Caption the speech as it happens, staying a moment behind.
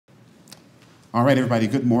All right, everybody,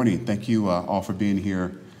 good morning. Thank you all for being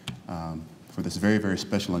here for this very, very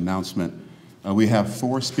special announcement. We have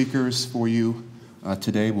 4 speakers for you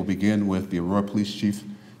today. We'll begin with the Aurora Police Chief,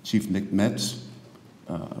 Chief Nick Metz.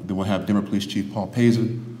 Then we'll have Denver Police Chief Paul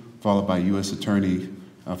Pazin, followed by U.S. Attorney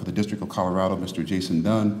for the District of Colorado, Mr. Jason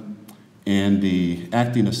Dunn, and the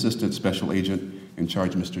Acting Assistant Special Agent in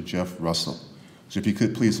charge, Mr. Jeff Russell. So if you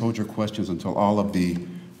could please hold your questions until all of the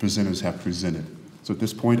presenters have presented. So at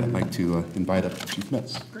this point, I'd like to invite up Chief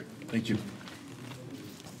Metz. Great, thank you.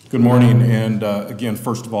 Good morning, and again,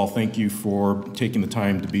 first of all, thank you for taking the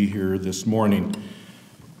time to be here this morning.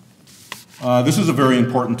 This is a very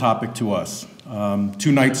important topic to us.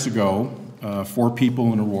 2 nights ago, 4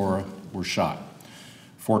 people in Aurora were shot.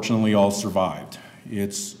 Fortunately, all survived.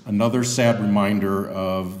 It's another sad reminder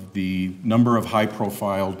of the number of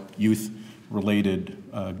high-profile youth-related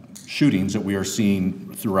shootings that we are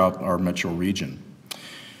seeing throughout our metro region.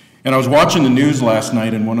 And I was watching the news last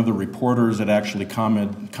night, and one of the reporters had actually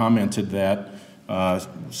commented that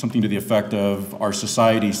something to the effect of our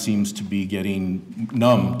society seems to be getting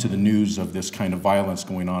numb to the news of this kind of violence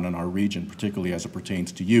going on in our region, particularly as it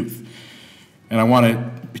pertains to youth. And I want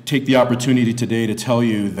to take the opportunity today to tell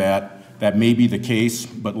you that that may be the case,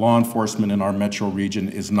 but law enforcement in our metro region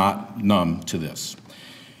is not numb to this.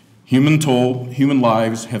 Human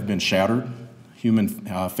lives have been shattered, human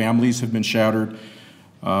families have been shattered,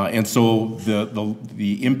 and so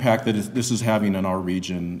the impact that this is having in our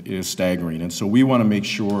region is staggering. And so we want to make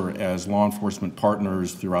sure as law enforcement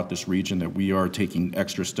partners throughout this region that we are taking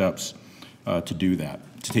extra steps to do that,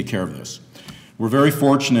 to take care of this. We're very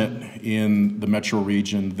fortunate in the metro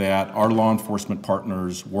region that our law enforcement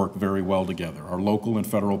partners work very well together. Our local and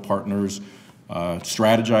federal partners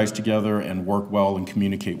strategize together and work well and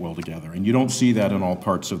communicate well together. And you don't see that in all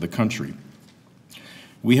parts of the country.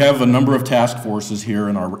 We have a number of task forces here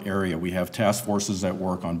in our area. We have task forces that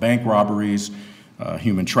work on bank robberies,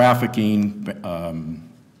 human trafficking,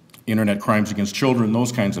 internet crimes against children,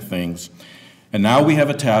 those kinds of things. And now we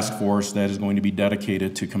have a task force that is going to be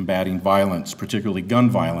dedicated to combating violence, particularly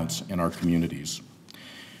gun violence, in our communities.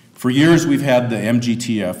 For years, we've had the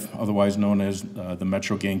MGTF, otherwise known as the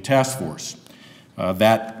Metro Gang Task Force.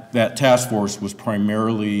 That task force was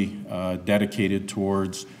primarily dedicated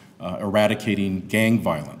towards eradicating gang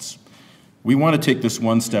violence. We want to take this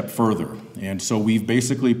one step further, and so we've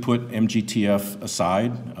basically put MGTF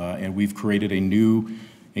aside, and we've created a new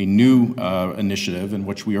initiative in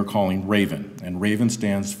which we are calling R.A.V.E.N, and R.A.V.E.N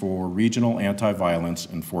stands for Regional Anti-Violence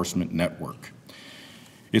Enforcement Network.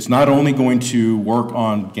 It's not only going to work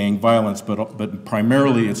on gang violence, but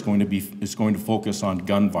primarily it's going to focus on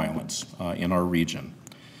gun violence in our region.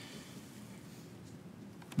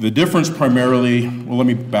 The difference primarily, well, let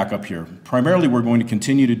me back up here. Primarily, we're going to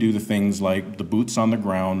continue to do the things like the boots on the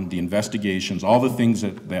ground, the investigations, all the things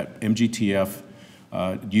that MGTF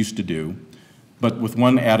used to do, but with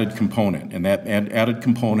one added component, and that added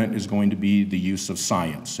component is going to be the use of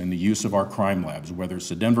science and the use of our crime labs, whether it's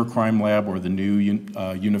the Denver Crime Lab or the new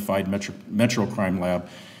Unified Metro Crime Lab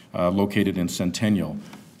located in Centennial,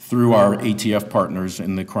 through our ATF partners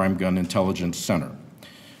in the Crime Gun Intelligence Center.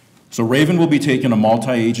 So R.A.V.E.N will be taking a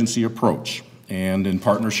multi-agency approach, and in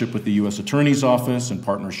partnership with the U.S. Attorney's Office, in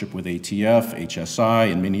partnership with ATF, HSI,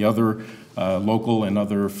 and many other local and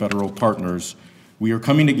other federal partners, we are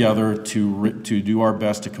coming together to do our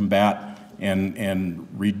best to combat and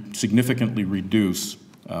significantly reduce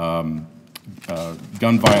gun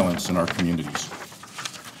violence in our communities.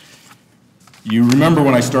 You remember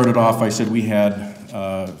when I started off, I said we had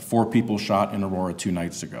 4 people shot in Aurora 2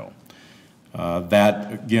 nights ago.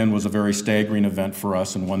 That, again, was a very staggering event for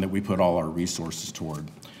us and one that we put all our resources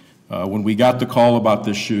toward. When we got the call about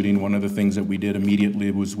this shooting, one of the things that we did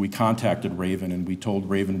immediately was we contacted R.A.V.E.N and we told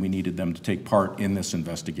R.A.V.E.N we needed them to take part in this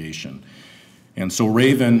investigation. And so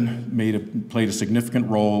R.A.V.E.N played a significant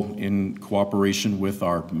role in cooperation with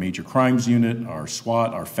our Major Crimes Unit, our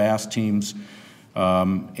SWAT, our FAST teams,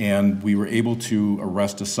 and we were able to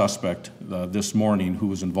arrest a suspect this morning who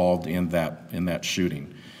was involved in that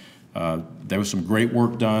shooting. There was some great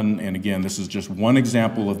work done, and again, this is just one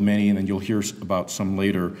example of many, and then you'll hear about some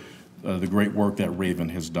later, the great work that R.A.V.E.N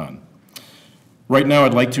has done. Right now,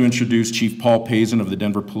 I'd like to introduce Chief Paul Pazin of the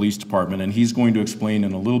Denver Police Department, and he's going to explain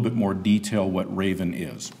in a little bit more detail what R.A.V.E.N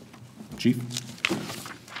is. Chief?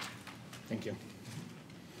 Thank you.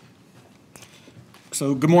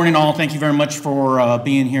 So good morning, all. Thank you very much for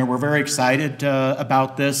being here. We're very excited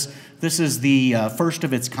about this. This is the first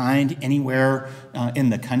of its kind anywhere in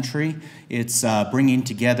the country. It's bringing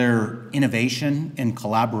together innovation and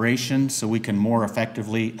collaboration so we can more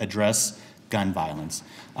effectively address gun violence.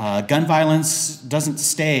 Gun violence doesn't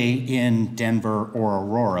stay in Denver or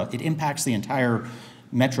Aurora. It impacts the entire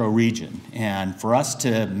metro region. And for us to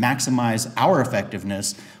maximize our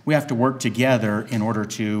effectiveness, we have to work together in order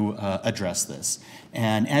to address this.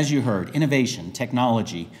 And as you heard, innovation,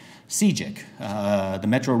 technology, CGIC. The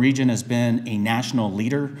metro region has been a national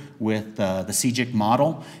leader with the CGIC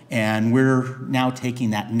model, and we're now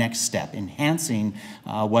taking that next step, enhancing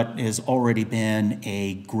what has already been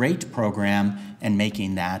a great program and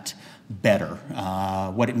making that better.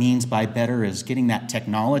 What it means by better is getting that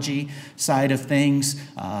technology side of things,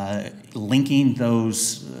 linking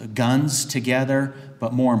those guns together,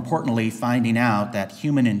 but more importantly, finding out that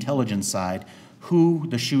human intelligence side, who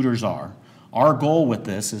the shooters are. Our goal with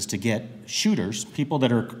this is to get shooters, people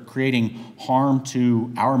that are creating harm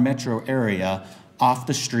to our metro area, off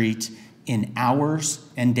the street in hours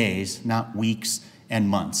and days, not weeks and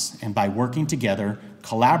months. And by working together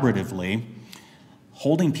collaboratively,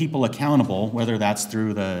 holding people accountable, whether that's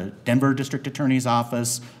through the Denver District Attorney's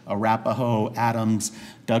Office, Arapahoe, Adams,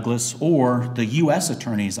 Douglas, or the U.S.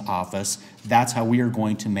 Attorney's Office, that's how we are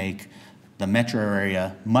going to make the metro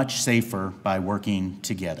area much safer by working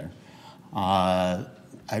together. I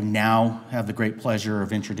now have the great pleasure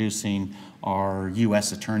of introducing our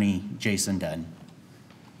U.S. Attorney, Jason Dunn.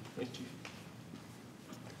 Thank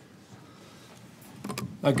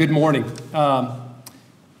you. Good morning.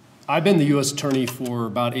 I've been the U.S. Attorney for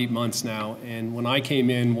about 8 months now, and when I came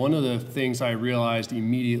in, one of the things I realized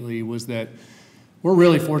immediately was that we're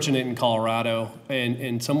really fortunate in Colorado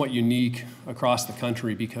and somewhat unique across the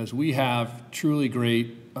country because we have truly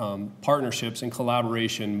great partnerships and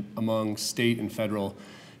collaboration among state and federal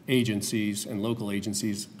agencies and local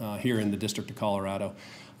agencies here in the District of Colorado.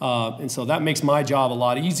 And so that makes my job a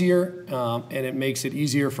lot easier, and it makes it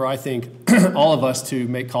easier for, I think, all of us to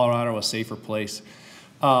make Colorado a safer place.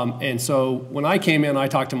 And so when I came in, I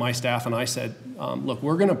talked to my staff and I said, look,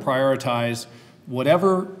 we're going to prioritize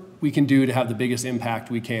whatever we can do to have the biggest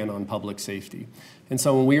impact we can on public safety. And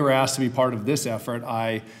so when we were asked to be part of this effort,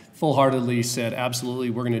 I full-heartedly said,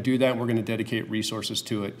 absolutely, we're going to do that, and we're going to dedicate resources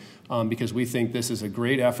to it because we think this is a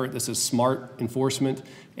great effort, this is smart enforcement,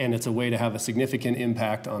 and it's a way to have a significant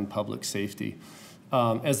impact on public safety.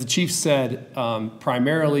 As the chief said,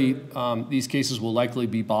 primarily these cases will likely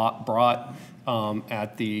be brought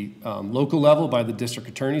at the local level by the district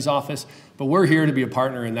attorney's office, but we're here to be a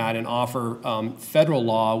partner in that and offer federal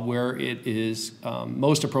law where it is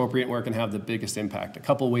most appropriate and where it can have the biggest impact. A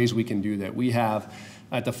couple of ways we can do that. We have,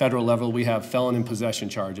 at the federal level, we have felon in possession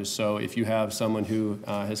charges. So if you have someone who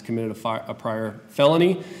has committed a prior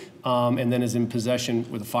felony and then is in possession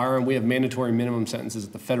with a firearm, we have mandatory minimum sentences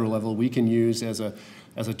at the federal level we can use as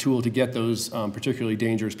a tool to get those particularly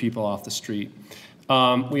dangerous people off the street.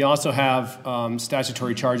 We also have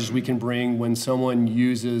statutory charges we can bring when someone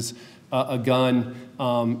uses a gun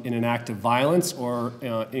in an act of violence or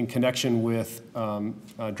in connection with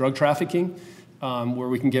drug trafficking, where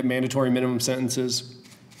we can get mandatory minimum sentences.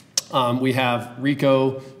 We have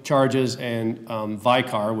RICO charges and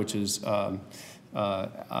VICAR, which is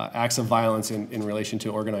acts of violence in relation to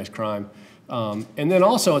organized crime. And then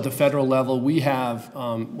also at the federal level, we have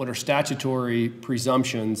what are statutory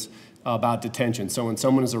presumptions about detention. So when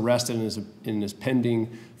someone is arrested and is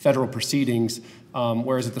pending federal proceedings,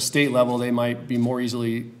 whereas at the state level they might be more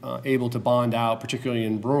easily able to bond out, particularly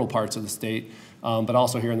in rural parts of the state, but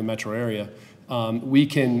also here in the metro area, we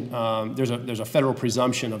can, there's a federal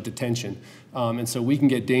presumption of detention. And so we can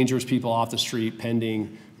get dangerous people off the street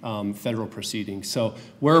pending federal proceedings. So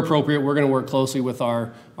where appropriate, we're going to work closely with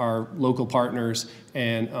our local partners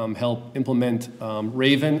and help implement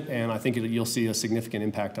R.A.V.E.N, and I think you'll see a significant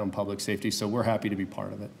impact on public safety, so we're happy to be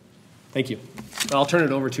part of it. Thank you. I'll turn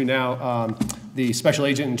it over to now the Special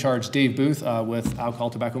Agent in Charge, Dave Booth, with Alcohol,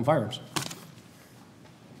 Tobacco, and Firearms.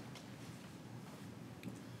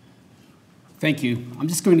 Thank you. I'm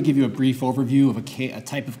just going to give you a brief overview of a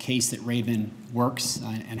type of case that R.A.V.E.N works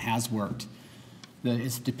and has worked.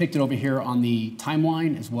 It's depicted over here on the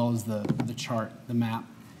timeline as well as the chart, the map.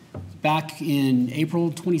 Back in April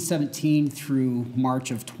 2017 through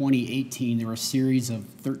March of 2018, there were a series of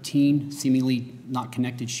 13 seemingly not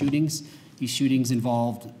connected shootings. These shootings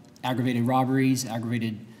involved aggravated robberies,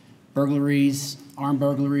 aggravated burglaries, armed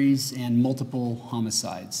burglaries, and multiple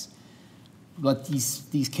homicides. But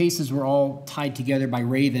these cases were all tied together by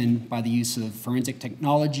R.A.V.E.N by the use of forensic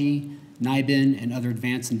technology, NIBIN, and other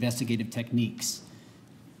advanced investigative techniques.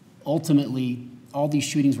 Ultimately, all these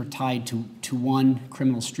shootings were tied to one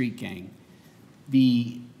criminal street gang.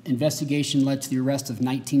 The investigation led to the arrest of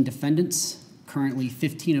 19 defendants. Currently,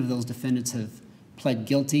 15 of those defendants have pled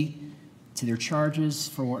guilty to their charges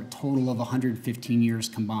for a total of 115 years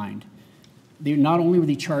combined. Not only were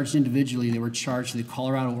they charged individually, they were charged with the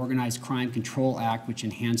Colorado Organized Crime Control Act, which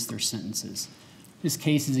enhanced their sentences. This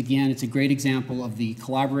case is, again, it's a great example of the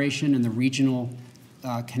collaboration and the regional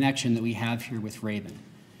connection that we have here with R.A.V.E.N.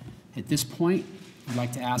 At this point, I'd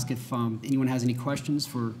like to ask if anyone has any questions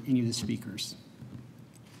for any of the speakers.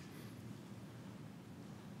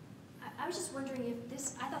 I was just wondering if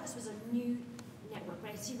this, I thought this was a new network,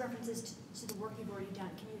 but I see references to the work you've already done.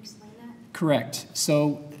 Can you explain that? Correct.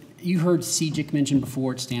 So you heard CGIC mentioned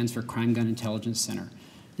before. It stands for Crime Gun Intelligence Center.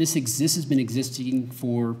 This has been existing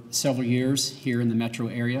for several years here in the metro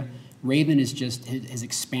area. R.A.V.E.N. has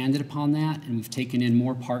expanded upon that, and we've taken in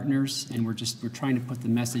more partners, and we're trying to put the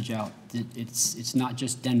message out that it's not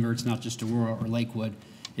just Denver, it's not just Aurora or Lakewood,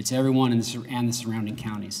 it's everyone and the surrounding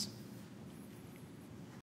counties.